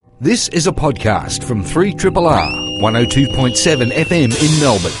This is a podcast from 3RRR 102.7 FM in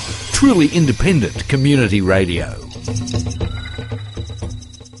Melbourne. Truly independent community radio.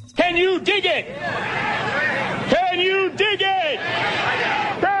 Can you dig it? Can you dig it?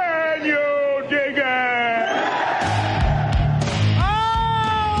 Can you dig it?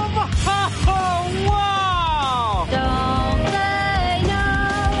 Oh, wow! Don't they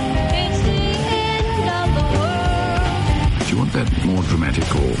know it's the end of the world? Do you want that more dramatic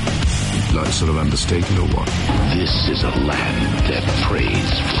or like sort of understated or what? This is a land that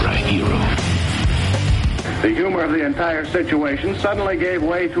prays for a hero. The humor of the entire situation suddenly gave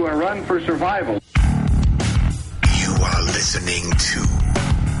way to a run for survival. You are listening to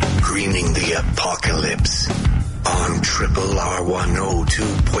Greening the Apocalypse on Triple R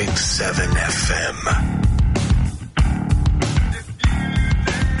 102.7 FM.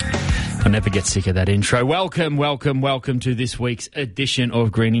 I'll never get sick of that intro. Welcome to this week's edition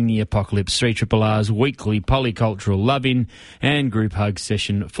of Greening the Apocalypse, 3RRR's weekly polycultural love-in and group hug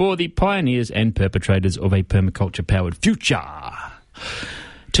session for the pioneers and perpetrators of a permaculture-powered future.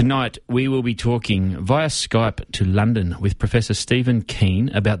 Tonight, we will be talking via Skype to London with Professor Stephen Keen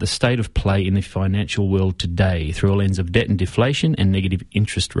about the state of play in the financial world today through a lens of debt and deflation and negative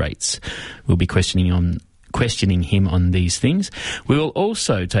interest rates. We'll be questioning him on these things. We will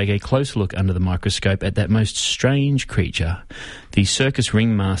also take a closer look under the microscope at that most strange creature, the circus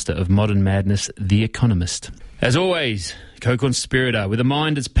ringmaster of modern madness, the Economist. As always, co-conspirator with a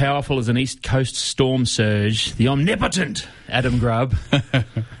mind as powerful as an East Coast storm surge, the omnipotent Adam Grubb.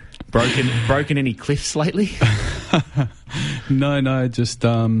 Broken any cliffs lately? No, just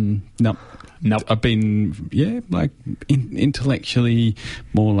nope. I've been intellectually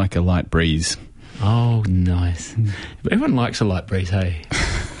more like a light breeze. Oh, nice. Everyone likes a light breeze, hey?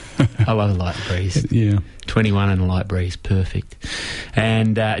 I love a light breeze. Yeah. 21 and a light breeze, perfect.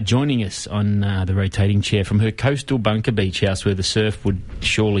 And joining us on the rotating chair from her coastal bunker beach house where the surf would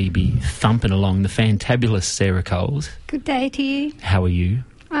surely be thumping along, the fantabulous Sarah Coles. Good day to you. How are you?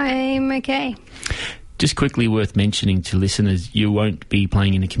 I'm okay. Just quickly worth mentioning to listeners, you won't be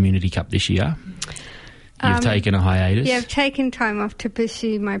playing in the Community Cup this year. You've taken a hiatus. Yeah, I've taken time off to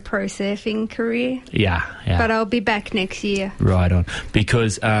pursue my pro surfing career. Yeah. But I'll be back next year. Right on.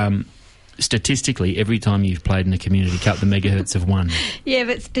 Because statistically, every time you've played in the Community Cup, the Megahertz have won. Yeah,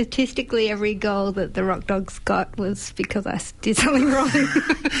 but statistically, every goal that the Rock Dogs got was because I did something wrong.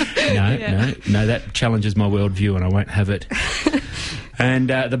 No, that challenges my worldview and I won't have it.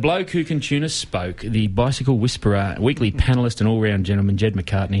 And the bloke who can tune us spoke, the Bicycle Whisperer, weekly panellist and all-round gentleman, Jed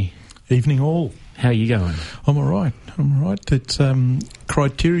McCartney. Evening all. How are you going? I'm all right. It's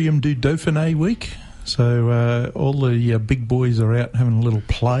Criterium du Dauphiné week, so all the big boys are out having a little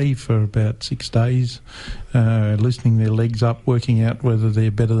play for about 6 days, loosening their legs up, working out whether they're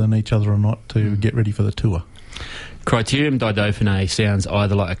better than each other or not to get ready for the tour. Criterium du Dauphiné sounds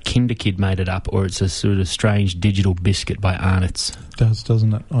either like a kinder kid made it up or it's a sort of strange digital biscuit by Arnott's. It does,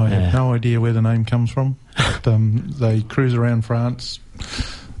 doesn't it? I have no idea where the name comes from. But, they cruise around France,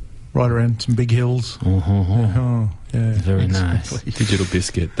 right around some big hills. Yeah, very nice. Digital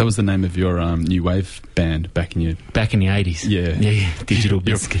Biscuit. That was the name of your new wave band back in the 80s. Yeah. Digital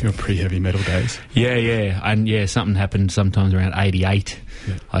Biscuit. Your pre-heavy metal days. Yeah. And something happened sometimes around 88.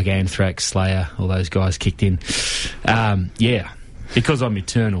 Yeah. Like Anthrax, Slayer, all those guys kicked in. Because I'm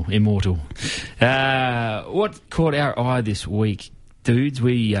immortal. What caught our eye this week, dudes?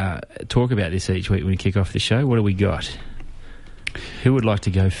 We talk about this each week when we kick off the show. What do we got? Who would like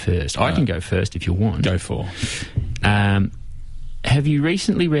to go first? I can go first if you want. Go for. Have you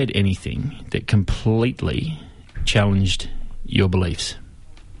recently read anything that completely challenged your beliefs?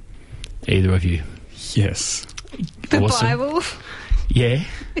 Either of you? Yes. The Bible? Yeah?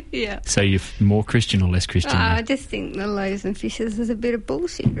 Yeah. So you're more Christian or less Christian? I just think the loaves and fishes is a bit of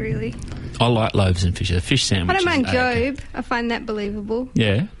bullshit, really. I like loaves and fishes. A fish sandwich. I don't mind Job. I find that believable.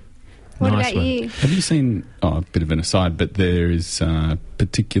 Yeah. What nice about one. you? Have you seen, a bit of an aside, but there is a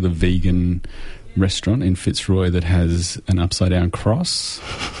particular vegan restaurant in Fitzroy that has an upside-down cross,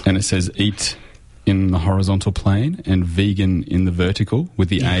 and it says eat in the horizontal plane and vegan in the vertical with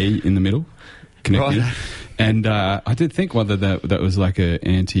the A in the middle connected. Right. And I did think whether that was like an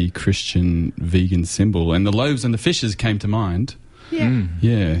anti-Christian vegan symbol, and the loaves and the fishes came to mind. Yeah.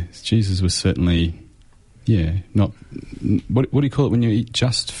 Yeah, Jesus was certainly, not... What do you call it when you eat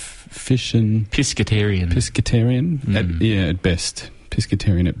just fish and... Pescatarian. At best.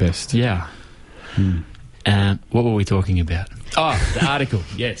 Pescatarian at best. Yeah. What were we talking about? Oh, the article,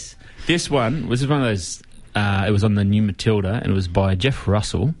 yes. This one was one of those... it was on the New Matilda, and it was by Jeff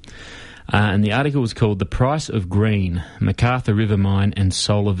Russell. And the article was called The Price of Green, MacArthur River Mine and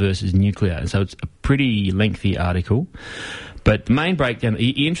Solar versus Nuclear. So it's a pretty lengthy article. But the main breakdown,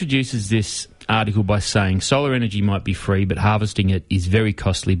 he introduces this article by saying solar energy might be free, but harvesting it is very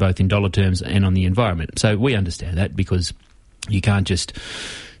costly, both in dollar terms and on the environment. So we understand that, because you can't just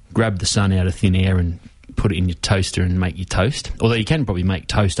grab the sun out of thin air and put it in your toaster and make your toast. Although you can probably make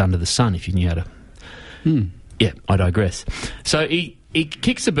toast under the sun if you knew how to. Yeah, I digress. So he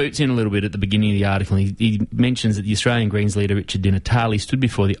kicks the boots in a little bit at the beginning of the article. He mentions that the Australian Greens leader, Richard Di Natale, stood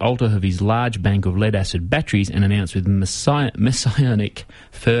before the altar of his large bank of lead-acid batteries and announced with messianic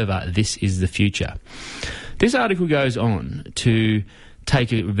fervour, "This is the future." This article goes on to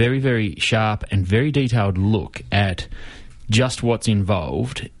take a very, very sharp and very detailed look at just what's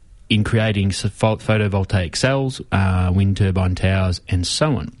involved in creating photovoltaic cells, wind turbine towers, and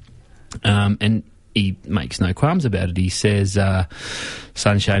so on. And he makes no qualms about it. He says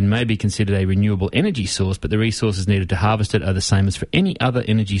sunshine may be considered a renewable energy source, but the resources needed to harvest it are the same as for any other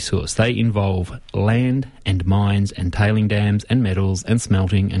energy source. They involve land and mines and tailing dams and metals and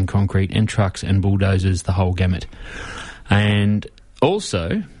smelting and concrete and trucks and bulldozers, the whole gamut. And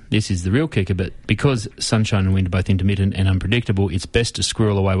also, this is the real kicker, but because sunshine and wind are both intermittent and unpredictable, it's best to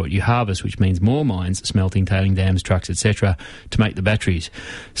squirrel away what you harvest, which means more mines, smelting, tailing dams, trucks, etc., to make the batteries.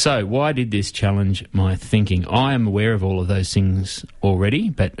 So why did this challenge my thinking? I am aware of all of those things already,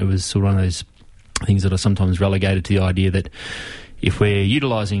 but it was sort of one of those things that are sometimes relegated to the idea that if we're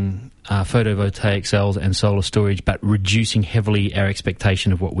utilising photovoltaic cells and solar storage, but reducing heavily our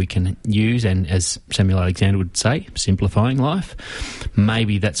expectation of what we can use, and as Samuel Alexander would say, simplifying life,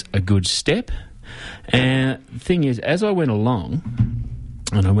 maybe that's a good step. And the thing is, as I went along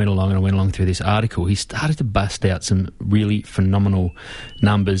through this article, he started to bust out some really phenomenal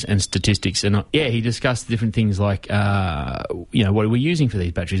numbers and statistics. And he discussed different things like, what are we using for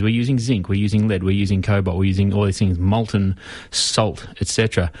these batteries? We're using zinc, we're using lead, we're using cobalt, we're using all these things, molten salt,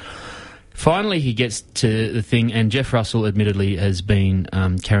 etc. Finally, he gets to the thing, and Jeff Russell admittedly has been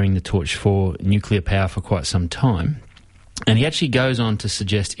carrying the torch for nuclear power for quite some time. And he actually goes on to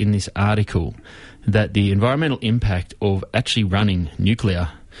suggest in this article that the environmental impact of actually running nuclear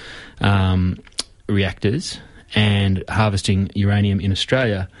reactors and harvesting uranium in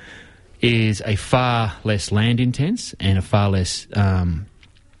Australia is a far less land intense and a far less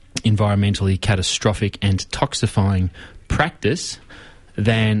environmentally catastrophic and toxifying practice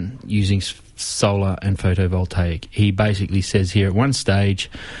than using solar and photovoltaic. He basically says here at one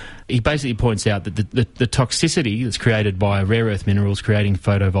stage, he basically points out that the toxicity that's created by rare earth minerals creating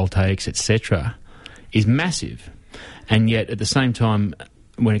photovoltaics, etc., is massive. And yet, at the same time,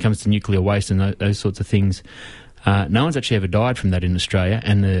 when it comes to nuclear waste and those sorts of things, no one's actually ever died from that in Australia,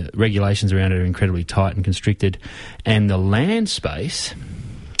 and the regulations around it are incredibly tight and constricted. And the land space...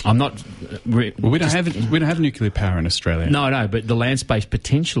 I'm not... we don't have nuclear power in Australia. No, but the land space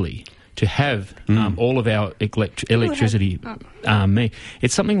potentially to have all of our electricity...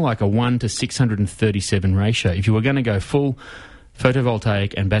 it's something like a 1 to 637 ratio. If you were going to go full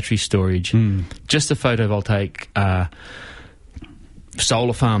photovoltaic and battery storage, just the photovoltaic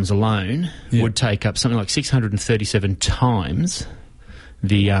solar farms alone would take up something like 637 times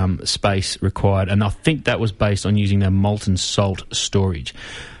the space required, and I think that was based on using their molten salt storage.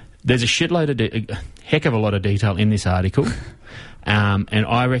 There's a shitload of heck of a lot of detail in this article, and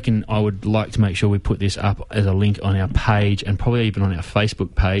I reckon I would like to make sure we put this up as a link on our page and probably even on our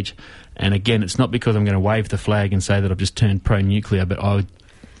Facebook page. And again, it's not because I'm going to wave the flag and say that I've just turned pro-nuclear, but I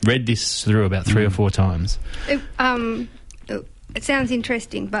read this through about 3 or 4 times. It sounds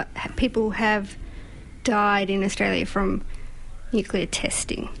interesting, but people have died in Australia from nuclear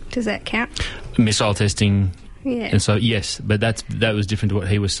testing. Does that count? Missile testing. Yeah. And so, yes, but that was different to what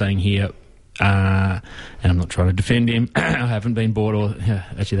he was saying here. And I'm not trying to defend him. I haven't been bought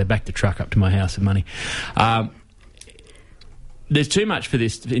actually, they backed the truck up to my house of money. There's too much for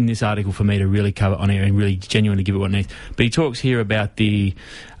this in this article for me to really cover on air and really genuinely give it what it needs. But he talks here about the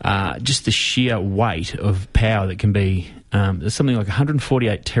just the sheer weight of power that can be. There's something like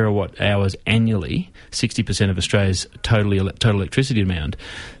 148 terawatt hours annually, 60% of Australia's total electricity demand.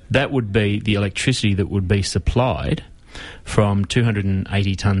 That would be the electricity that would be supplied from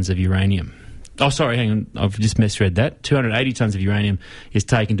 280 tonnes of uranium. Oh, sorry, hang on. I've just misread that. 280 tonnes of uranium is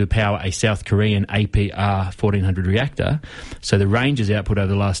taken to power a South Korean APR 1400 reactor. So the Ranger's output over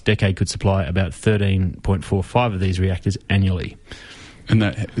the last decade could supply about 13.45 of these reactors annually. And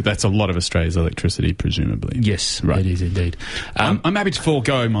that's a lot of Australia's electricity, presumably. Yes, right. It is indeed. I'm happy to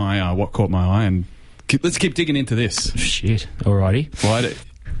forego my what caught my eye and let's keep digging into this. Shit, alrighty. Why?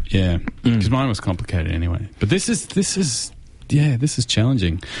 Yeah, because mine was complicated anyway. But this is this is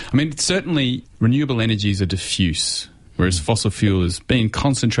challenging. I mean, certainly renewable energies are diffuse, whereas fossil fuel has been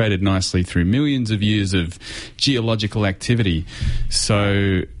concentrated nicely through millions of years of geological activity.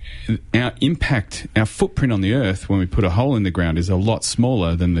 So our impact, our footprint on the Earth when we put a hole in the ground is a lot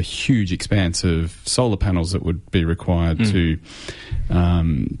smaller than the huge expanse of solar panels that would be required to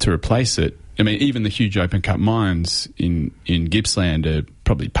replace it. I mean, even the huge open-cut mines in Gippsland are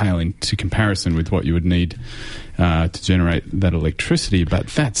probably pale into comparison with what you would need to generate that electricity. But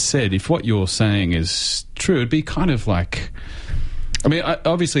that said, if what you're saying is true, it'd be kind of like... I mean,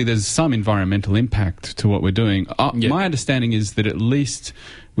 obviously there's some environmental impact to what we're doing. My understanding is that at least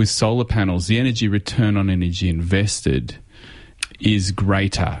with solar panels, the energy return on energy invested is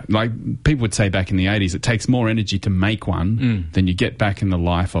greater. Like people would say back in the 80s, it takes more energy to make one than you get back in the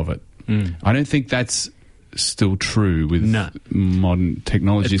life of it. I don't think that's still true with modern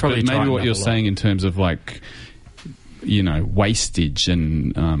technologies. But maybe what you're saying in terms of like, you know, wastage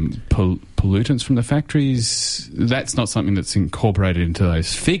and pollutants from the factories, that's not something that's incorporated into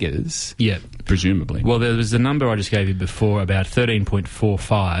those figures. Yeah. Presumably. Well, there was the number I just gave you before, about 13.45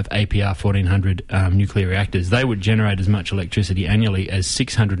 APR 1400 nuclear reactors. They would generate as much electricity annually as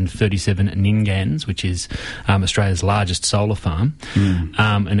 637 Ningans, which is Australia's largest solar farm.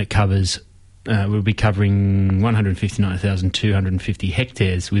 And it covers... we'll be covering 159,250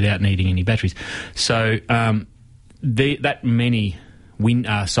 hectares without needing any batteries. So that many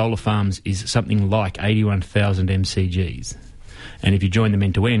solar farms is something like 81,000 MCGs. And if you join them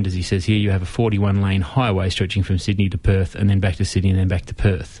end to end, as he says here, you have a 41-lane highway stretching from Sydney to Perth and then back to Sydney and then back to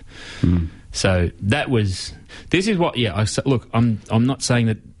Perth. So that was... This is what... Yeah, look, I'm not saying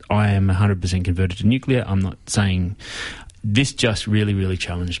that I am 100% converted to nuclear. I'm not saying... This just really, really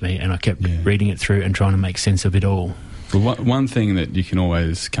challenged me, and I kept reading it through and trying to make sense of it all. Well, one thing that you can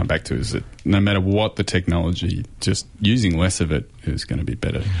always come back to is that no matter what the technology, just using less of it is going to be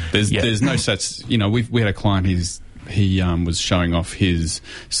better. There's no such... You know, we had a client, he was showing off his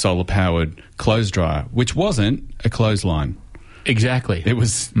solar-powered clothes dryer, which wasn't a clothesline. Exactly. It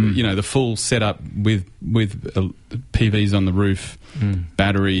was, you know, the full setup with PVs on the roof,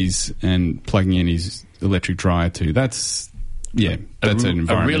 batteries, and plugging in his electric dryer too. That's an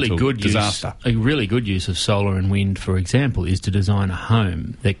environmental disaster. A really good use of solar and wind, for example, is to design a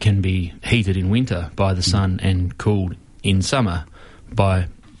home that can be heated in winter by the sun and cooled in summer by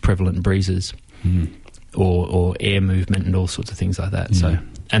prevalent breezes or air movement and all sorts of things like that. So,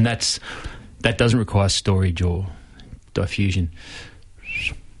 and that doesn't require storage or diffusion.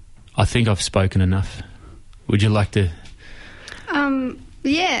 I think I've spoken enough. Would you like to?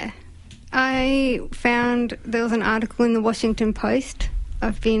 Yeah. I found there was an article in the Washington Post.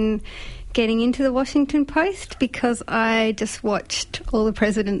 I've been getting into the Washington Post because I just watched All the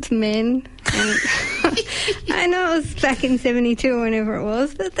President's Men. And I know it was back in 72 or whenever it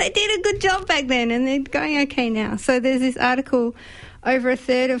was, but they did a good job back then and they're going okay now. So there's this article, over a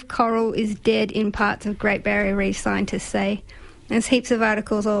third of coral is dead in parts of Great Barrier Reef, scientists say. There's heaps of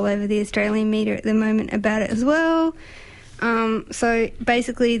articles all over the Australian media at the moment about it as well. So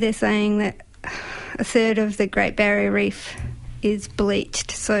basically they're saying that a third of the Great Barrier Reef is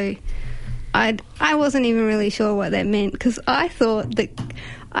bleached. So I wasn't even really sure what that meant, because I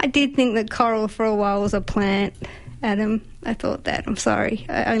did think that coral for a while was a plant, Adam. I thought that. I'm sorry.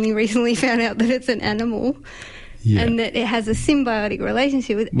 I only recently found out that it's an animal and that it has a symbiotic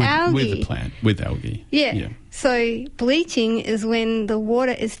relationship with algae. With the plant, with algae. Yeah. So bleaching is when the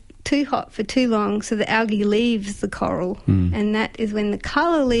water is too hot for too long, so the algae leaves the coral, and that is when the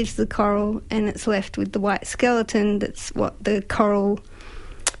colour leaves the coral and it's left with the white skeleton. That's what the coral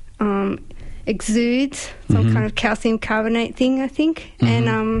exudes, some kind of calcium carbonate thing, I think.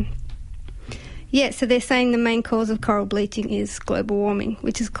 And so they're saying the main cause of coral bleaching is global warming,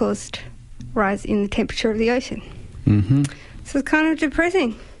 which has caused rise in the temperature of the ocean. So it's kind of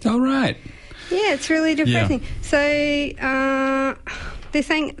depressing. All right. Yeah, it's really depressing. So they're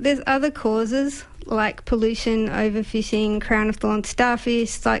saying there's other causes like pollution, overfishing, crown of thorns starfish,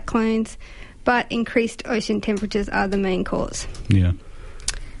 cyclones, but increased ocean temperatures are the main cause. Yeah.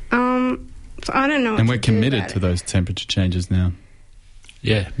 So I don't know. And we're committed to those temperature changes now.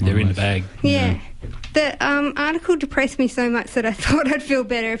 Yeah, they're in the bag. Yeah. The article depressed me so much that I thought I'd feel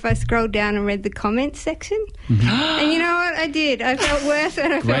better if I scrolled down and read the comments section. And you know what? I did. I felt worse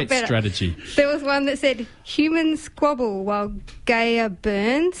and I felt better. Great strategy. There was one that said, humans squabble while Gaia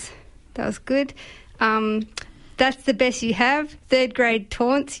burns. That was good. That's the best you have. Third grade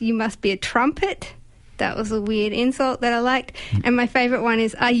taunts, you must be a trumpet. That was a weird insult that I liked. And my favourite one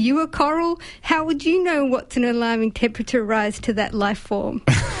is, are you a coral? How would you know what's an alarming temperature rise to that life form?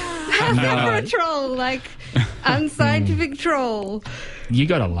 for a troll, like unscientific troll. You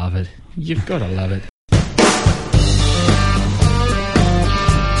got to love it. You've got to love it.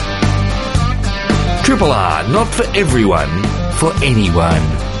 Triple R, not for everyone, for anyone.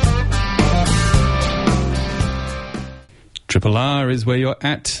 Triple R is where you're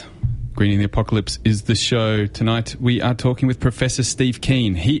at. Greening the Apocalypse is the show. Tonight we are talking with Professor Steve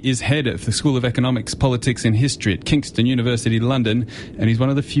Keen. He is head of the School of Economics, Politics and History at Kingston University, London, and he's one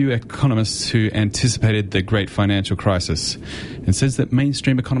of the few economists who anticipated the great financial crisis and says that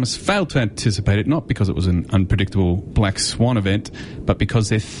mainstream economists failed to anticipate it, not because it was an unpredictable black swan event, but because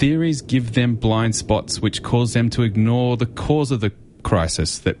their theories give them blind spots which cause them to ignore the cause of the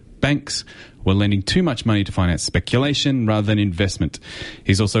crisis, that banks were lending too much money to finance speculation rather than investment.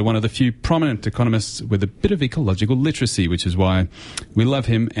 He's also one of the few prominent economists with a bit of ecological literacy, which is why we love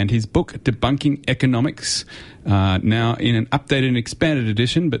him. And his book, Debunking Economics, now in an updated and expanded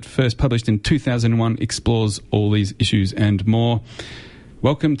edition, but first published in 2001, explores all these issues and more.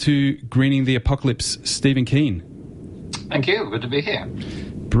 Welcome to Greening the Apocalypse, Stephen Keen. Thank you. Good to be here.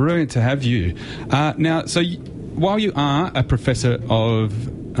 Brilliant to have you. While you are a professor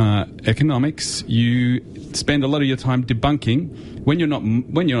of economics, you spend a lot of your time debunking. When you're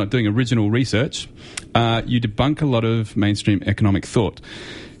not doing original research, you debunk a lot of mainstream economic thought.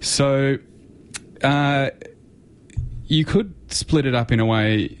 So you could split it up in a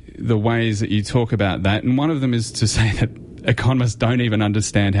way, the ways that you talk about that, and one of them is to say that economists don't even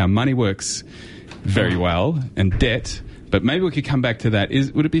understand how money works very well, and debt. But maybe we could come back to that.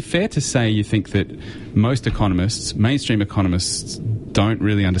 Would it be fair to say you think that most economists, mainstream economists, don't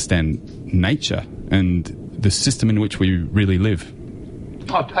really understand nature and the system in which we really live?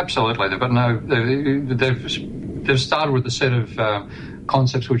 Oh, absolutely. They've started with a set of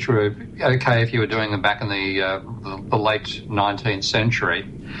concepts which were okay if you were doing them back in the late 19th century,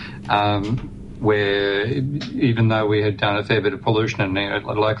 where even though we had done a fair bit of pollution in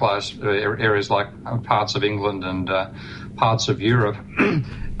localised areas like parts of England and parts of Europe,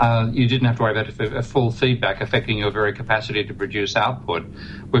 you didn't have to worry about a full feedback affecting your very capacity to produce output.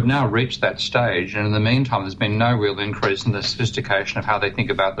 We've now reached that stage, and in the meantime there's been no real increase in the sophistication of how they think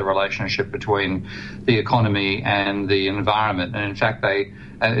about the relationship between the economy and the environment. And in fact,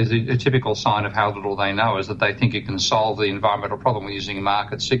 a typical sign of how little they know is that they think you can solve the environmental problem using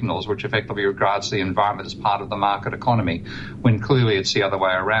market signals, which effectively regards the environment as part of the market economy, when clearly it's the other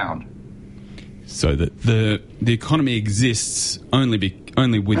way around. So that the economy exists only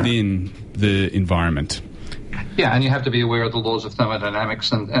within the environment. Yeah, and you have to be aware of the laws of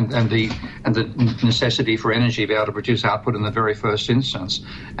thermodynamics and the necessity for energy to be able to produce output in the very first instance.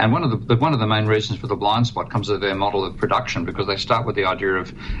 And one of the main reasons for the blind spot comes to their model of production, because they start with the idea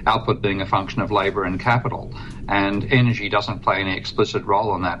of output being a function of labour and capital, and energy doesn't play any explicit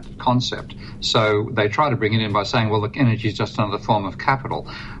role in that concept. So they try to bring it in by saying, well, look, energy is just another form of capital,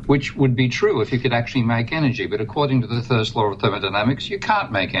 which would be true if you could actually make energy. But according to the first law of thermodynamics, you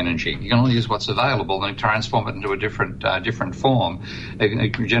can't make energy. You can only use what's available and transform it into a different form,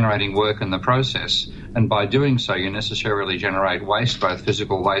 generating work in the process. And by doing so, you necessarily generate waste, both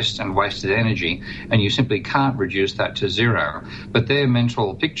physical waste and wasted energy, and you simply can't reduce that to zero. But their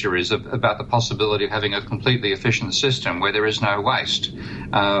mental picture is about the possibility of having a completely efficient system where there is no waste,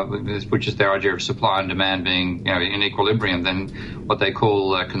 which is their idea of supply and demand being in equilibrium. Then what they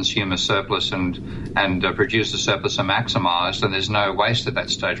call consumer surplus and producer surplus are maximised, and there's no waste at that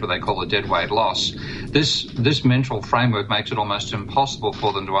stage, what they call a deadweight loss. This mental framework makes it almost impossible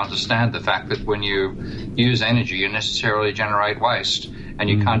for them to understand the fact that when you use energy, you necessarily generate waste, and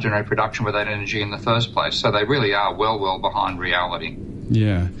you can't generate production without energy in the first place. So they really are well behind reality.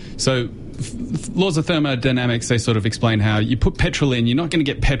 Yeah. So laws of thermodynamics, they sort of explain how you put petrol in, you're not going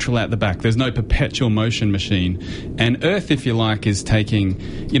to get petrol out the back. There's no perpetual motion machine. And Earth, if you like, is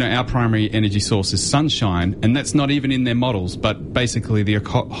taking, our primary energy source is sunshine, and that's not even in their models, but basically the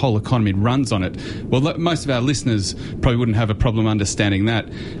whole economy runs on it. Well, most of our listeners probably wouldn't have a problem understanding that,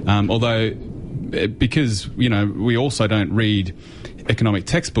 although because, we also don't read economic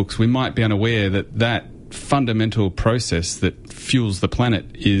textbooks, we might be unaware that fundamental process that fuels the planet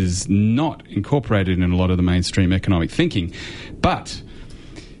is not incorporated in a lot of the mainstream economic thinking. But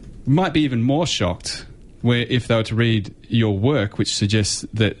might be even more shocked if they were to read your work, which suggests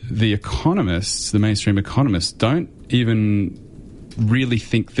that the economists, the mainstream economists, don't even really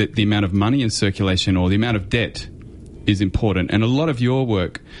think that the amount of money in circulation or the amount of debt is important. And a lot of your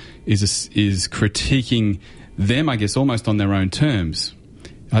work is critiquing them, I guess, almost on their own terms.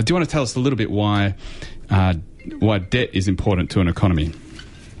 Do you want to tell us a little bit why debt is important to an economy?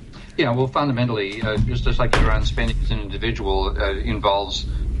 Yeah, well, fundamentally, just like your own spending as an individual involves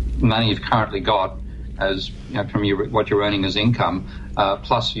money you've currently got as from what you're earning as income,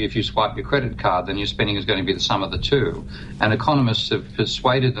 plus if you swipe your credit card, then your spending is going to be the sum of the two. And economists have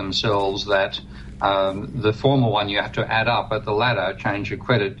persuaded themselves that the former one you have to add up, but the latter, change your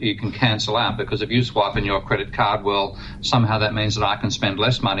credit, you can cancel out, because if you swipe in your credit card, well, somehow that means that I can spend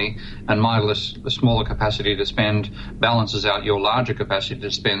less money, and my smaller capacity to spend balances out your larger capacity to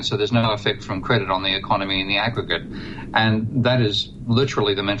spend, so there's no effect from credit on the economy in the aggregate. And that is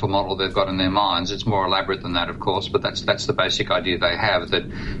literally the mental model they've got in their minds. It's more elaborate than that, of course, but that's the basic idea they have, that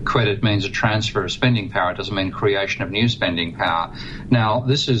credit means a transfer of spending power. It doesn't mean creation of new spending power. Now,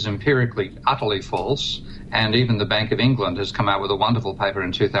 this is empirically utterly false, and even the Bank of England has come out with a wonderful paper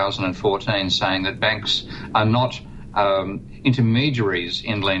in 2014 saying that banks are not intermediaries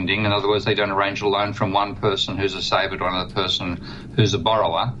in lending. In other words, they don't arrange a loan from one person who's a saver to another person who's a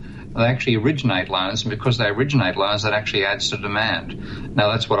borrower. They actually originate loans, and because they originate loans, that actually adds to demand.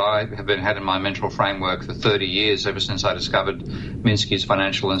 Now, that's what I have had in my mental framework for 30 years, ever since I discovered Minsky's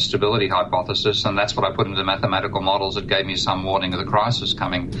financial instability hypothesis, and that's what I put into mathematical models that gave me some warning of the crisis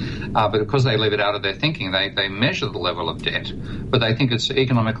coming. But because they leave it out of their thinking, they measure the level of debt, but they think it's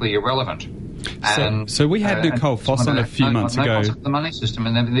economically irrelevant. So we had Nicole Foss on a few months ago. No concept of the money system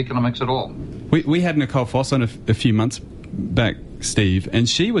and the economics at all. We had Nicole Foss on a few months back, Steve, and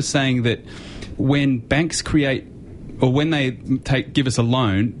she was saying that when banks create, or when they give us a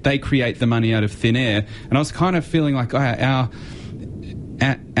loan, they create the money out of thin air. And I was kind of feeling like our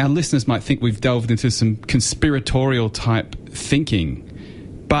listeners might think we've delved into some conspiratorial type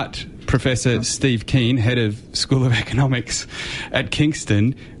thinking. But Professor Steve Keen, head of School of Economics at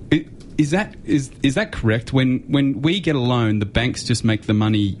Kingston, is that correct? When we get a loan, the banks just make the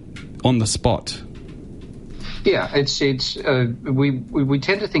money on the spot? Yeah, we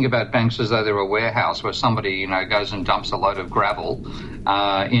tend to think about banks as though they're a warehouse where somebody goes and dumps a load of gravel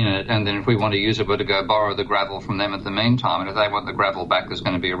in it, and then if we want to use it, we're to go borrow the gravel from them at the meantime. And if they want the gravel back, there's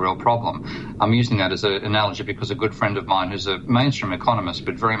going to be a real problem. I'm using that as an analogy because a good friend of mine, who's a mainstream economist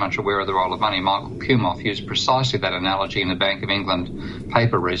but very much aware of the role of money, Michael Kumoff, used precisely that analogy in the Bank of England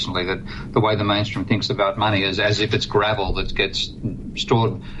paper recently. That the way the mainstream thinks about money is as if it's gravel that gets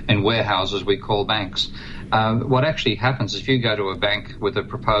stored in warehouses we call banks. What actually happens is if you go to a bank with a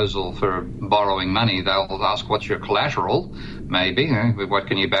proposal for borrowing money, they'll ask, what's your collateral? Maybe. What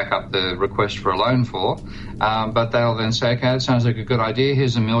can you back up the request for a loan for? But they'll then say, okay, that sounds like a good idea.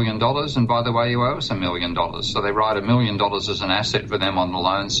 Here's $1 million. And by the way, you owe us $1 million. So they write $1 million as an asset for them on the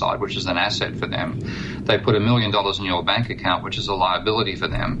loan side, which is an asset for them. They put $1 million in your bank account, which is a liability for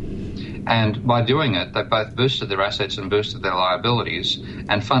them. And by doing it, they both boosted their assets and boosted their liabilities.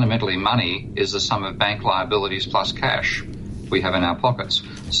 And fundamentally, money is the sum of bank liabilities plus cash we have in our pockets.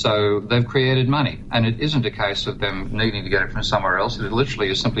 So they've created money. And it isn't a case of them needing to get it from somewhere else. It literally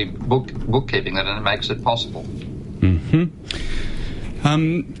is simply bookkeeping it, and it makes it possible. Mm-hmm.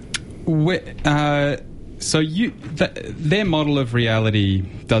 So their model of reality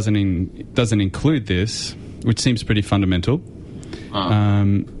doesn't include this, which seems pretty fundamental.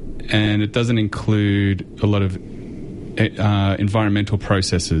 And it doesn't include a lot of environmental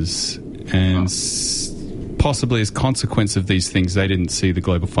processes. And possibly as a consequence of these things, they didn't see the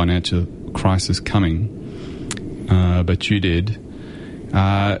global financial crisis coming. But you did. Do you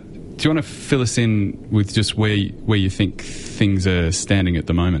want to fill us in with just where you think things are standing at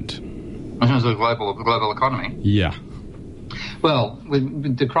the moment? In terms of the global economy? Yeah. Well,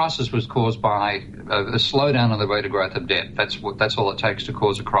 the crisis was caused by a slowdown in the rate of growth of debt. That's all it takes to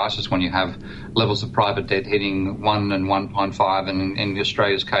cause a crisis when you have levels of private debt hitting 1 and 1.5, and in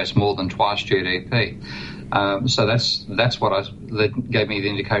Australia's case, more than twice GDP. So that's what that gave me the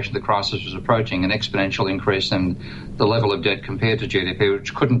indication the crisis was approaching, an exponential increase in the level of debt compared to GDP,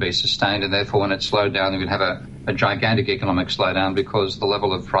 which couldn't be sustained, and therefore when it slowed down, we'd have a gigantic economic slowdown because the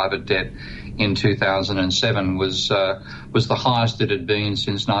level of private debt in 2007 was the highest it had been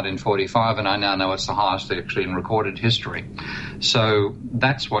since 1945, and I now know it's the highest actually in recorded history. So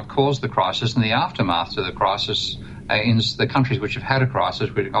that's what caused the crisis, and the aftermath to the crisis in the countries which have had a crisis,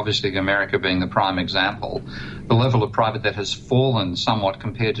 obviously America being the prime example, the level of private debt has fallen somewhat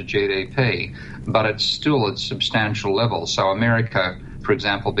compared to GDP, but it's still at substantial levels. So America, for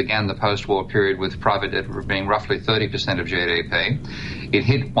example, began the post-war period with private debt being roughly 30% of GDP. It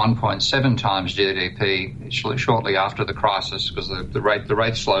hit 1.7 times GDP shortly after the crisis because the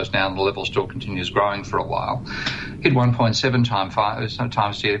rate slows down, the level still continues growing for a while. Hit 1.7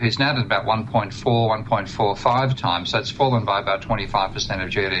 times GDP. It's now at about 1.4, 1.45 times, so it's fallen by about 25% of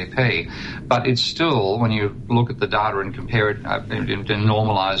GDP. But it's still, when you look at the data and compare it and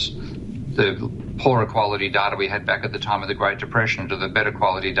normalise the poorer quality data we had back at the time of the Great Depression to the better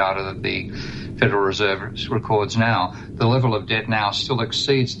quality data that the Federal Reserve records now, the level of debt now still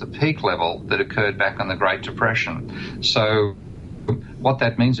exceeds the peak level that occurred back in the Great Depression. So what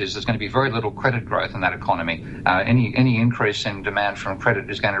that means is there's going to be very little credit growth in that economy. Any increase in demand from credit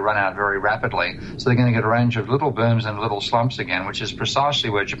is going to run out very rapidly. So they're going to get a range of little booms and little slumps again, which is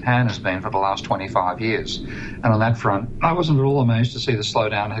precisely where Japan has been for the last 25 years. And on that front, I wasn't at all amazed to see the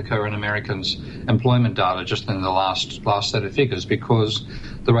slowdown occur in Americans' employment data just in the last set of figures, because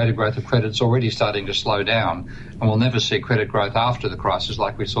the rate of growth of credit is already starting to slow down, and we'll never see credit growth after the crisis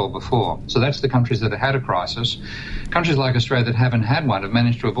like we saw before. So that's the countries that have had a crisis. Countries like Australia that haven't had one have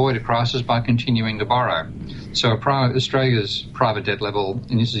managed to avoid a crisis by continuing to borrow. So Australia's private debt level,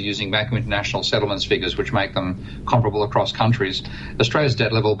 and this is using Bank of International Settlements figures, which make them comparable across countries, Australia's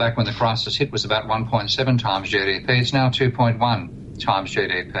debt level back when the crisis hit was about 1.7 times GDP. It's now 2.1 times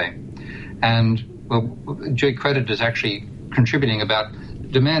GDP. And credit is actually contributing about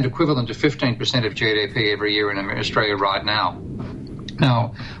demand equivalent to 15% of GDP every year in Australia right now.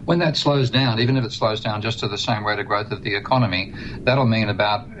 Now, when that slows down, even if it slows down just to the same rate of growth of the economy, that'll mean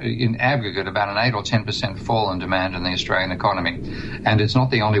in aggregate, about an 8 or 10% fall in demand in the Australian economy. And it's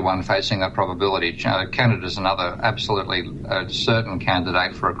not the only one facing that probability. Canada's another absolutely certain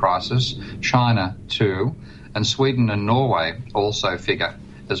candidate for a crisis. China, too. And Sweden and Norway also figure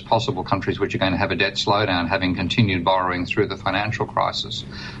as possible countries which are going to have a debt slowdown, having continued borrowing through the financial crisis.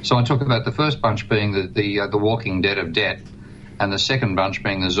 So I talk about the first bunch being the walking dead of debt, and the second bunch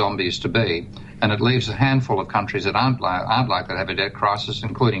being the zombies to be. And it leaves a handful of countries that aren't likely to have a debt crisis,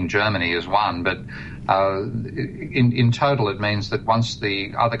 including Germany as one. But in total, it means that once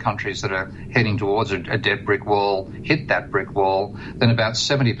the other countries that are heading towards a debt brick wall hit that brick wall, then about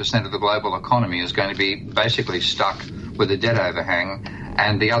 70% of the global economy is going to be basically stuck with a debt overhang,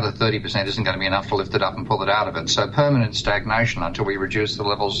 and the other 30% isn't going to be enough to lift it up and pull it out of it. So permanent stagnation until we reduce the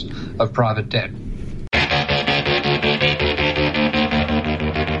levels of private debt.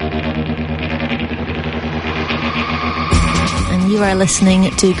 You are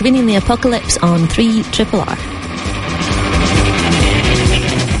listening to Greening the Apocalypse on 3RRR.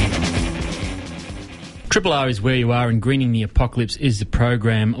 Triple R is where you are, and Greening the Apocalypse is the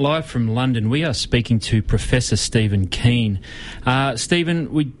program. Live from London, we are speaking to Professor Stephen Keen.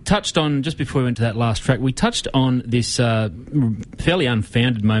 Stephen, we touched on, just before we went to that last track, we touched on this fairly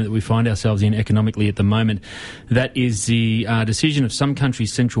unfounded moment that we find ourselves in economically at the moment. That is the decision of some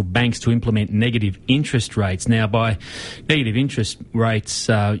countries' central banks to implement negative interest rates. Now, by negative interest rates,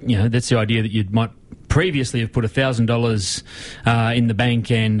 that's the idea that you might previously have put $1,000 in the bank,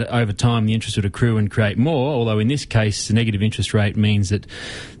 and over time the interest would accrue and create more, although in this case the negative interest rate means that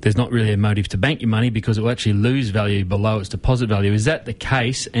there's not really a motive to bank your money because it will actually lose value below its deposit value. Is that the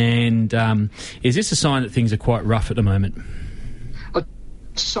case, and is this a sign that things are quite rough at the moment?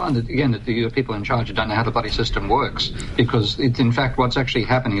 It's a sign that, again, that the people in charge don't know how the bloody system works, because it's, in fact, what's actually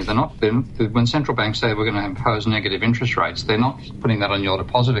happening is when central banks say we're going to impose negative interest rates, they're not putting that on your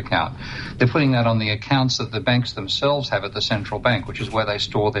deposit account. They're putting that on the accounts that the banks themselves have at the central bank, which is where they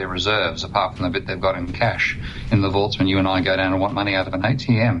store their reserves, apart from the bit they've got in cash in the vaults when you and I go down and want money out of an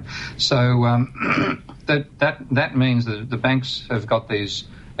ATM. So that means that the banks have got these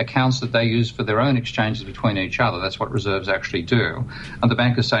accounts that they use for their own exchanges between each other. That's what reserves actually do. And the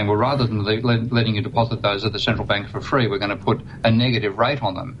bank is saying, well, rather than letting you deposit those at the central bank for free, we're going to put a negative rate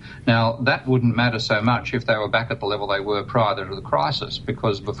on them. Now, that wouldn't matter so much if they were back at the level they were prior to the crisis,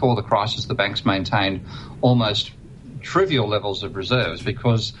 because before the crisis, the banks maintained almost trivial levels of reserves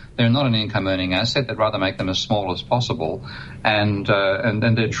because they're not an income-earning asset. They'd rather make them as small as possible, and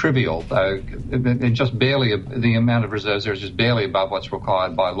they're trivial. They're just barely, the amount of reserves there is just barely above what's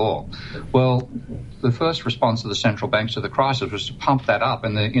required by law. Well, the first response of the central banks to the crisis was to pump that up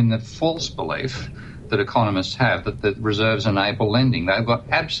in the false belief that economists have that the reserves enable lending. They've got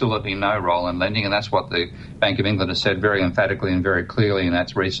absolutely no role in lending, and that's what the Bank of England has said very emphatically and very clearly in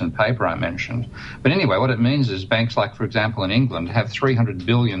that recent paper I mentioned. But anyway, what it means is banks like, for example, in England have £300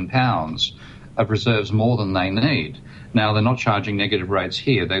 billion of reserves more than they need. Now, they're not charging negative rates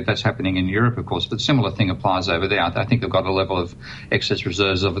here. That's happening in Europe, of course, but similar thing applies over there. I think they've got a level of excess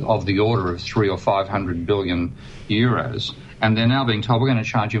reserves of the order of 300 or 500 billion euros. And they're now being told we're going to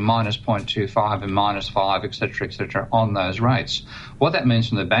charge you minus 0.25 and minus 5, et cetera, on those rates. What that means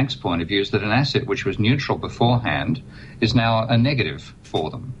from the bank's point of view is that an asset which was neutral beforehand is now a negative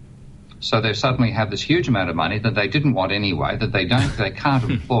for them. So they suddenly have this huge amount of money that they didn't want anyway, that they can't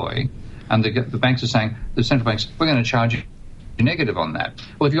employ. And the banks are saying, the central banks, we're going to charge you negative on that.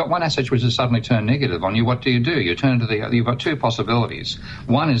 Well, if you've got one asset which has suddenly turned negative on you, what do? You turn to you've got two possibilities.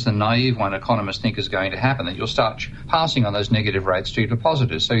 One is the naive one economists think is going to happen, that you'll start passing on those negative rates to your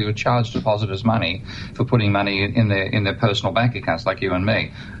depositors. So you would charge depositors money for putting money in their personal bank accounts, like you and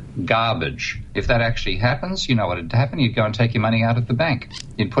me. Garbage. If that actually happens, you know what would happen? You'd go and take your money out of the bank.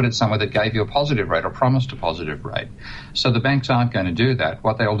 You'd put it somewhere that gave you a positive rate or promised a positive rate. So the banks aren't going to do that.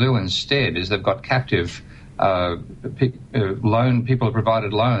 What they'll do instead is they've got captive people have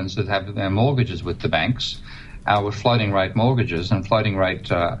provided loans that have their mortgages with the banks, with floating rate mortgages and floating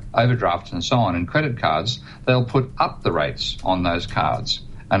rate overdrafts and so on, and credit cards. They'll put up the rates on those cards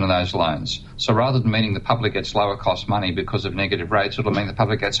and on those loans. So rather than meaning the public gets lower cost money because of negative rates, it'll mean the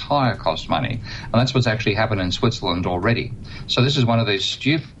public gets higher cost money. And that's what's actually happened in Switzerland already. So this is one of these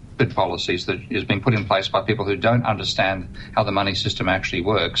stupid policies that is being put in place by people who don't understand how the money system actually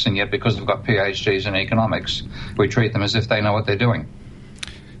works, and yet because they've got PhDs in economics, we treat them as if they know what they're doing.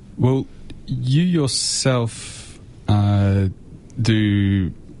 Well, you yourself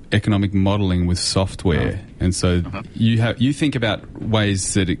do economic modelling with software, and so you think about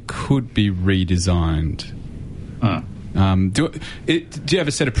ways that it could be redesigned. Do you have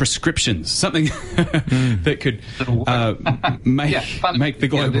a set of prescriptions, something that could make the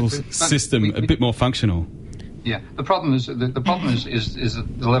global system a bit more functional? Yeah, the problem is the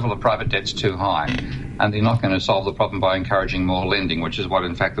level of private debt's too high, and they're not going to solve the problem by encouraging more lending, which is what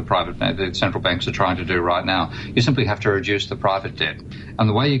in fact the central banks are trying to do right now. You simply have to reduce the private debt, and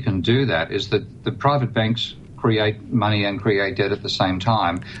the way you can do that is that the private banks create money and create debt at the same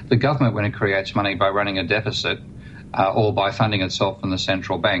time. The government, when it creates money by running a deficit, or by funding itself from the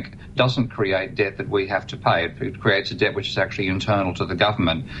central bank, doesn't create debt that we have to pay. It creates a debt which is actually internal to the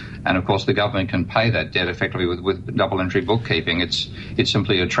government. And, of course, the government can pay that debt effectively with double-entry bookkeeping. It's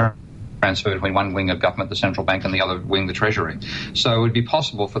simply a transfer between one wing of government, the central bank, and the other wing, the Treasury. So it would be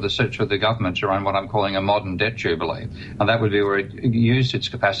possible for the government to run what I'm calling a modern debt jubilee. And that would be where it used its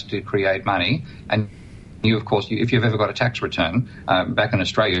capacity to create money. And you, of course, if you've ever got a tax return, back in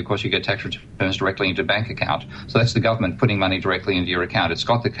Australia, of course, you get tax returns directly into bank account. So that's the government putting money directly into your account. It's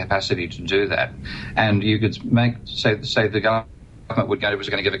got the capacity to do that. And you could say the government was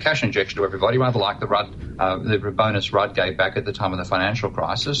going to give a cash injection to everybody, rather like the bonus Rudd gave back at the time of the financial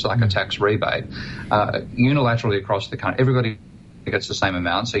crisis, like a tax rebate, unilaterally across the country. Everybody gets the same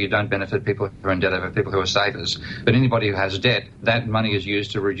amount, so you don't benefit people who are in debt over people who are savers. But anybody who has debt, that money is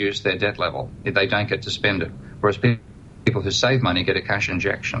used to reduce their debt level. They don't get to spend it. Whereas people who save money get a cash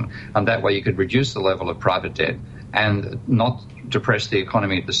injection. And that way you could reduce the level of private debt and not depress the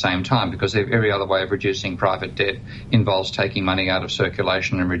economy at the same time, because every other way of reducing private debt involves taking money out of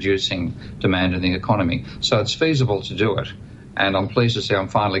circulation and reducing demand in the economy. So it's feasible to do it. And I'm pleased to say I'm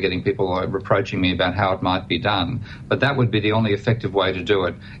finally getting people reproaching me about how it might be done. But that would be the only effective way to do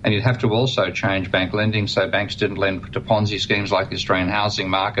it. And you'd have to also change bank lending so banks didn't lend to Ponzi schemes like the Australian housing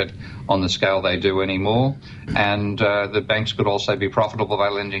market on the scale they do anymore. And the banks could also be profitable by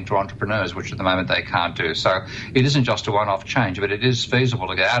lending to entrepreneurs, which at the moment they can't do. So it isn't just a one-off change, but it is feasible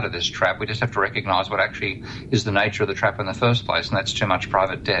to get out of this trap. We just have to recognise what actually is the nature of the trap in the first place, and that's too much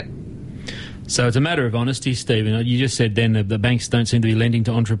private debt. So it's a matter of honesty, Stephen. You just said then that the banks don't seem to be lending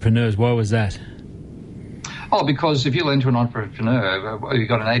to entrepreneurs. Why was that? Oh, because if you lend to an entrepreneur, you've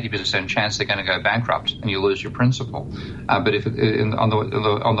got an 80% chance they're going to go bankrupt and you lose your principal. But if on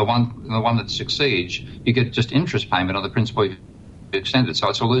the one that succeeds, you get just interest payment on the principal you've extended. So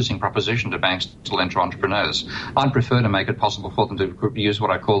it's a losing proposition to banks to lend to entrepreneurs. I'd prefer to make it possible for them to use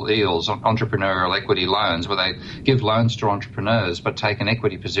what I call EALs, entrepreneurial equity loans, where they give loans to entrepreneurs but take an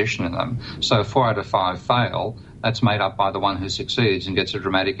equity position in them. So 4 out of 5 fail. That's made up by the one who succeeds and gets a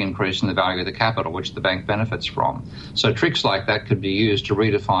dramatic increase in the value of the capital, which the bank benefits from. So tricks like that could be used to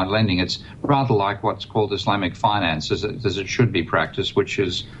redefine lending. It's rather like what's called Islamic finance, as it should be practiced, which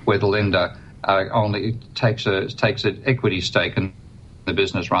is where the lender only takes an equity stake in the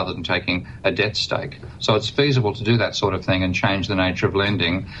business rather than taking a debt stake. So it's feasible to do that sort of thing and change the nature of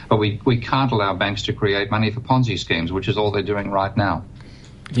lending, but we can't allow banks to create money for Ponzi schemes, which is all they're doing right now.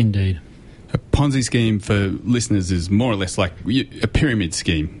 Indeed. A Ponzi scheme, for listeners, is more or less like a pyramid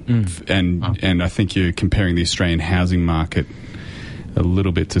scheme. And I think you're comparing the Australian housing market a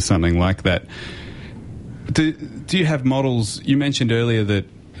little bit to something like that. Do you have models? You mentioned earlier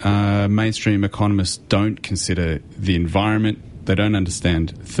that mainstream economists don't consider the environment. They don't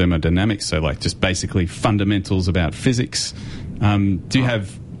understand thermodynamics, so like just basically fundamentals about physics. Do you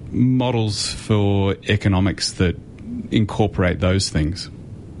have models for economics that incorporate those things?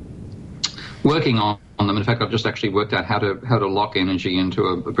 working on them. In fact, I've just actually worked out how to lock energy into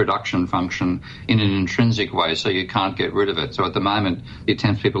a production function in an intrinsic way, so you can't get rid of it. So at the moment, the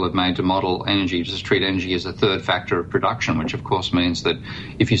attempts people have made to model energy, just treat energy as a third factor of production, which of course means that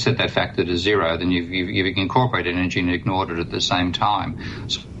if you set that factor to zero, then you've incorporated energy and ignored it at the same time.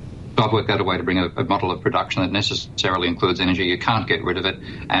 So I've worked out a way to bring a model of production that necessarily includes energy. You can't get rid of it,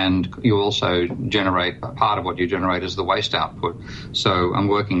 and you also generate part of what you generate is the waste output. So I'm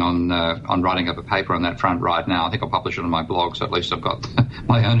working on writing up a paper on that front right now. I think I'll publish it on my blog, so at least I've got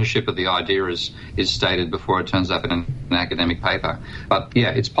my ownership of the idea is stated before it turns up in an academic paper. But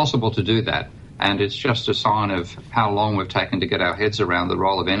yeah, it's possible to do that. And it's just a sign of how long we've taken to get our heads around the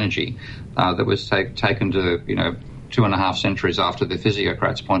role of energy that was taken to, 2.5 centuries after the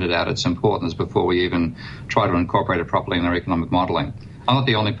physiocrats pointed out its importance before we even try to incorporate it properly in our economic modelling. I'm not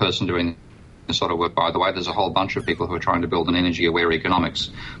the only person doing this sort of work, by the way. There's a whole bunch of people who are trying to build an energy-aware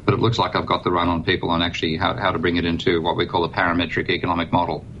economics, but it looks like I've got the run on people on actually how to bring it into what we call a parametric economic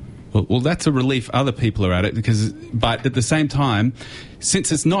model. Well, that's a relief other people are at it, but at the same time, since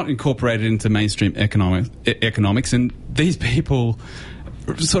it's not incorporated into mainstream economics, and these people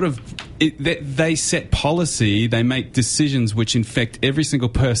they set policy, they make decisions which infect every single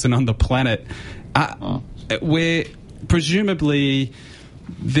person on the planet, where presumably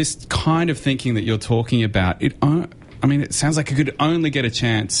this kind of thinking that you're talking about, it sounds like it could only get a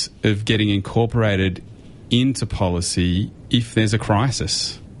chance of getting incorporated into policy if there's a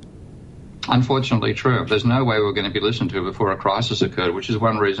crisis. Unfortunately true. There's no way we're going to be listened to before a crisis occurred, which is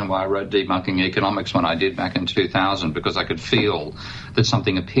one reason why I wrote Debunking Economics when I did back in 2000, because I could feel that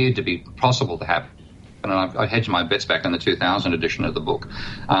something appeared to be possible to happen. And I hedged my bets back in the 2000 edition of the book.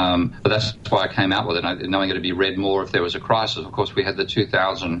 But that's why I came out with it, knowing it would be read more if there was a crisis. Of course, we had the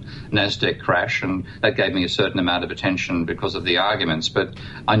 2000 NASDAQ crash, and that gave me a certain amount of attention because of the arguments. But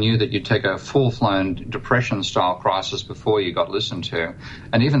I knew that you'd take a full-flown depression-style crisis before you got listened to.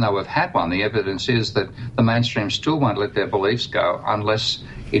 And even though we've had one, the evidence is that the mainstream still won't let their beliefs go unless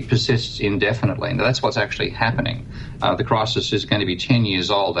it persists indefinitely. Now, that's what's actually happening. The crisis is going to be 10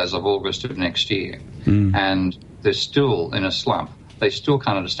 years old as of August of next year. And they're still in a slump. They still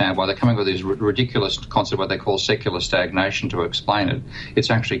can't understand why they're coming with this ridiculous concept, what they call secular stagnation, to explain it. It's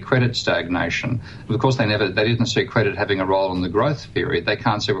actually credit stagnation. Of course, they didn't see credit having a role in the growth period. They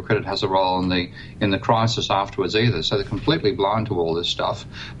can't see where credit has a role in the crisis afterwards either. So they're completely blind to all this stuff.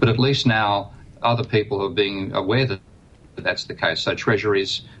 But at least now other people are being aware that that's the case. So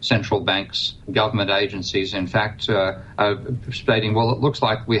treasuries, central banks, government agencies, in fact, are stating, well, it looks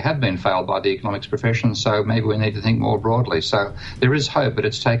like we have been failed by the economics profession, so maybe we need to think more broadly. So there is hope, but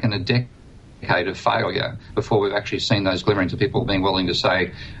it's taken a decade of failure before we've actually seen those glimmerings of people being willing to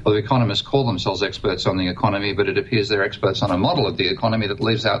say, well, the economists call themselves experts on the economy, but it appears they're experts on a model of the economy that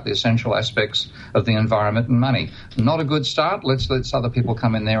leaves out the essential aspects of the environment and money. Not a good start. Let's other people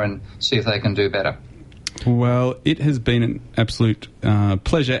come in there and see if they can do better. Well, it has been an absolute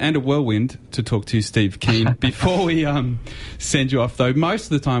pleasure and a whirlwind to talk to you, Steve Keen. Before we send you off, though, most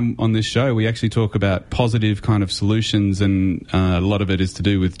of the time on this show we actually talk about positive kind of solutions, and a lot of it is to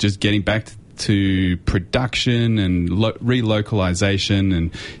do with just getting back to production and relocalization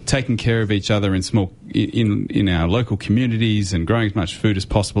and taking care of each other in our local communities and growing as much food as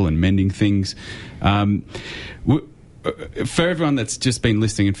possible and mending things. For everyone that's just been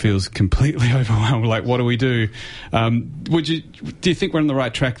listening and feels completely overwhelmed, like, what do we do? Do you think we're on the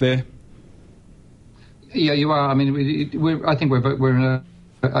right track there? Yeah, you are. I mean, I think we're in an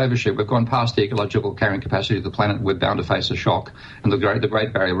overshoot. We've gone past the ecological carrying capacity of the planet. We're bound to face a shock, and the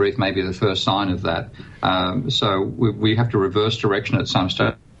Great Barrier Reef may be the first sign of that. So we have to reverse direction at some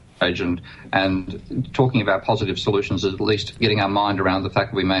stage. And talking about positive solutions is at least getting our mind around the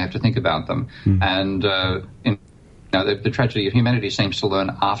fact that we may have to think about them. And the tragedy of humanity seems to learn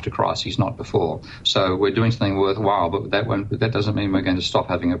after crises, not before. So we're doing something worthwhile, but that doesn't mean we're going to stop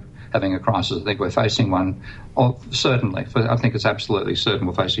having a crisis. I think we're facing one, certainly. I think it's absolutely certain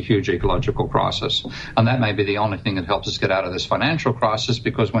we'll face a huge ecological crisis. And that may be the only thing that helps us get out of this financial crisis,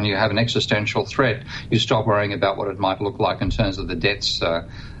 because when you have an existential threat, you stop worrying about what it might look like in terms of the debts that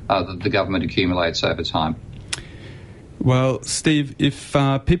the government accumulates over time. Well, Steve, if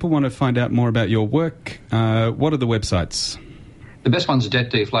people want to find out more about your work, what are the websites? The best one's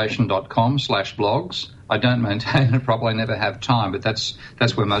debtdeflation.com/blogs. I don't maintain it properly, I never have time, but that's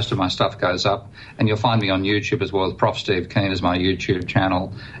where most of my stuff goes up. And you'll find me on YouTube as well, with Prof. Steve Keen as my YouTube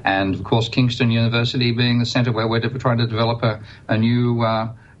channel. And, of course, Kingston University being the centre where we're trying to develop a new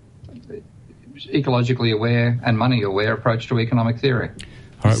ecologically aware and money-aware approach to economic theory.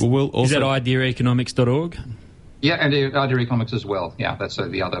 All right, well, we'll also... Is that ideaeconomics.org? Yeah, and Idea Economics as well. Yeah, that's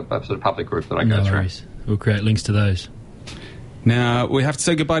the other sort of public group that I go No through. worries. We'll create links to those. Now, we have to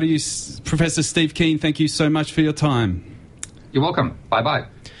say goodbye to you, Professor Steve Keen. Thank you so much for your time. You're welcome. Bye-bye.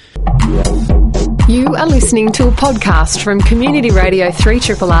 You are listening to a podcast from Community Radio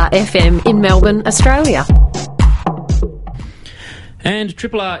 3RRR FM in Melbourne, Australia. And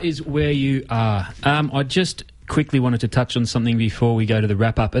Triple R is where you are. I just quickly wanted to touch on something before we go to the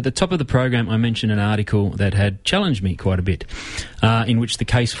wrap-up. At the top of the program, I mentioned an article that had challenged me quite a bit, in which the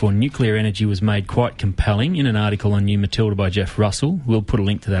case for nuclear energy was made quite compelling in an article on New Matilda by Jeff Russell. We'll put a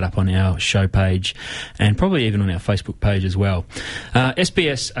link to that up on our show page and probably even on our Facebook page as well.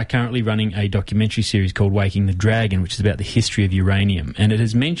 SBS are currently running a documentary series called Waking the Dragon, which is about the history of uranium, and it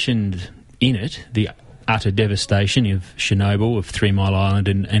has mentioned in it the utter devastation of Chernobyl, of 3 Mile Island,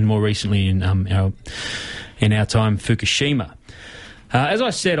 and more recently in our time, Fukushima. As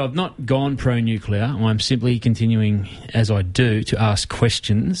I said, I've not gone pro-nuclear. I'm simply continuing, as I do, to ask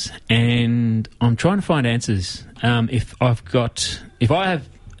questions, and I'm trying to find answers. If I have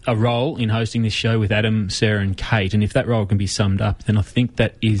a role in hosting this show with Adam, Sarah and Kate, and if that role can be summed up, then I think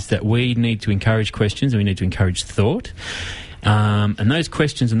that is that we need to encourage questions and we need to encourage thought. And those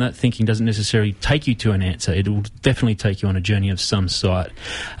questions and that thinking doesn't necessarily take you to an answer. It will definitely take you on a journey of some sort.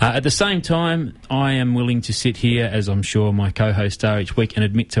 At the same time, I am willing to sit here, as I'm sure my co-hosts are each week, and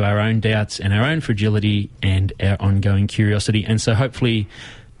admit to our own doubts and our own fragility and our ongoing curiosity. And so hopefully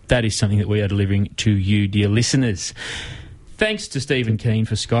that is something that we are delivering to you, dear listeners. Thanks to Stephen Keen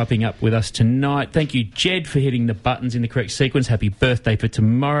for Skyping up with us tonight. Thank you, Jed, for hitting the buttons in the correct sequence. Happy birthday for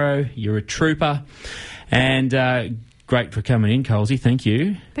tomorrow. You're a trooper. And great for coming in, Colsey. Thank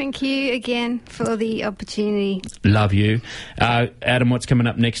you. Thank you again for the opportunity. Love you. Adam, what's coming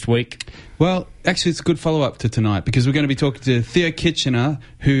up next week? Well, actually, it's a good follow-up to tonight because we're going to be talking to Theo Kitchener,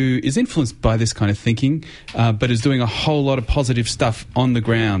 who is influenced by this kind of thinking, but is doing a whole lot of positive stuff on the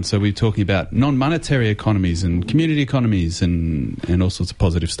ground. So we're talking about non-monetary economies and community economies and all sorts of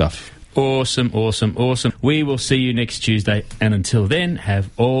positive stuff. Awesome, awesome, awesome. We will see you next Tuesday, and until then, have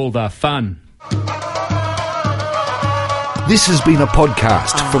all the fun. This has been a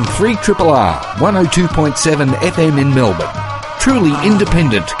podcast from 3RRR 102.7 FM in Melbourne. Truly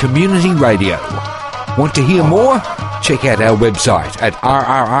independent community radio. Want to hear more? Check out our website at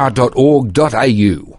rrr.org.au.